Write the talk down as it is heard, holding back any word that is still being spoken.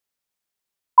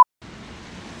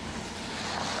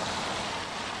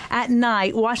At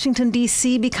night, Washington,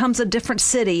 D.C. becomes a different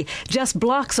city. Just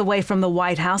blocks away from the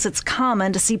White House, it's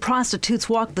common to see prostitutes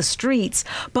walk the streets.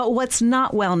 But what's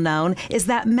not well known is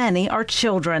that many are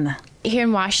children. Here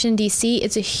in Washington, D.C.,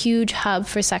 it's a huge hub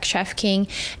for sex trafficking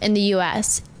in the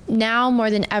U.S. Now, more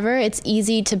than ever, it's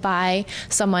easy to buy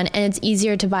someone, and it's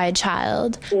easier to buy a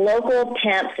child. Local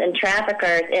pimps and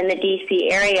traffickers in the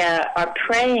D.C. area are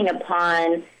preying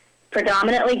upon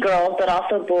predominantly girls, but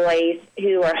also boys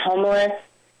who are homeless,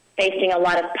 facing a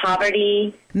lot of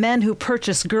poverty. Men who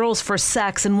purchase girls for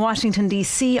sex in Washington,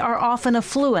 D.C. are often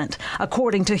affluent,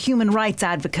 according to human rights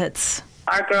advocates.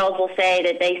 Our girls will say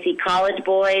that they see college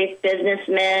boys,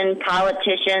 businessmen,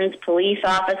 politicians, police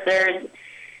officers,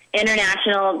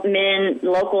 international men,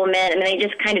 local men, and they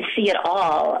just kind of see it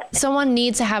all. Someone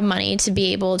needs to have money to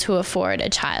be able to afford a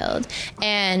child.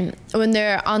 And when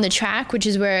they're on the track, which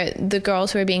is where the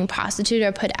girls who are being prostituted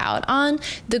are put out on,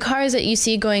 the cars that you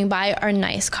see going by are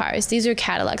nice cars. These are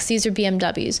Cadillacs, these are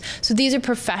BMWs. So these are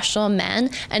professional men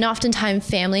and oftentimes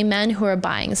family men who are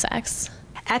buying sex.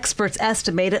 Experts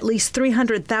estimate at least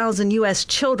 300,000 U.S.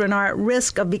 children are at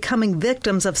risk of becoming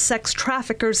victims of sex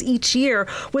traffickers each year,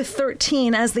 with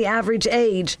 13 as the average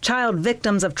age. Child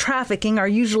victims of trafficking are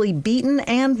usually beaten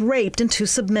and raped into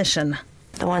submission.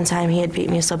 The one time he had beat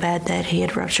me so bad that he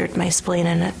had ruptured my spleen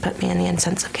and it put me in the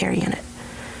intensive care unit.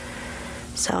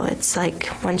 So it's like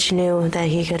once you knew that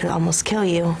he could almost kill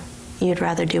you, you'd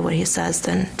rather do what he says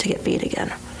than to get beat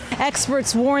again.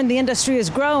 Experts warn the industry is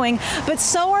growing, but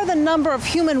so are the number of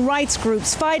human rights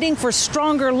groups fighting for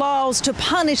stronger laws to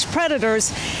punish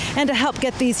predators and to help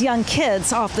get these young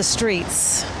kids off the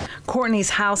streets. Courtney's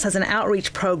house has an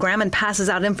outreach program and passes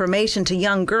out information to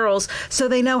young girls so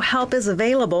they know help is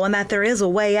available and that there is a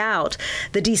way out.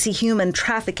 The D.C. Human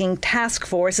Trafficking Task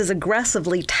Force is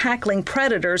aggressively tackling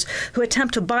predators who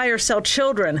attempt to buy or sell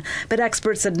children. But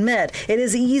experts admit it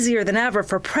is easier than ever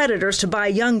for predators to buy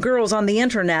young girls on the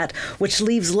internet, which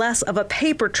leaves less of a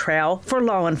paper trail for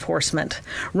law enforcement.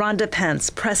 Rhonda Pence,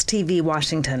 Press TV,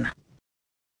 Washington.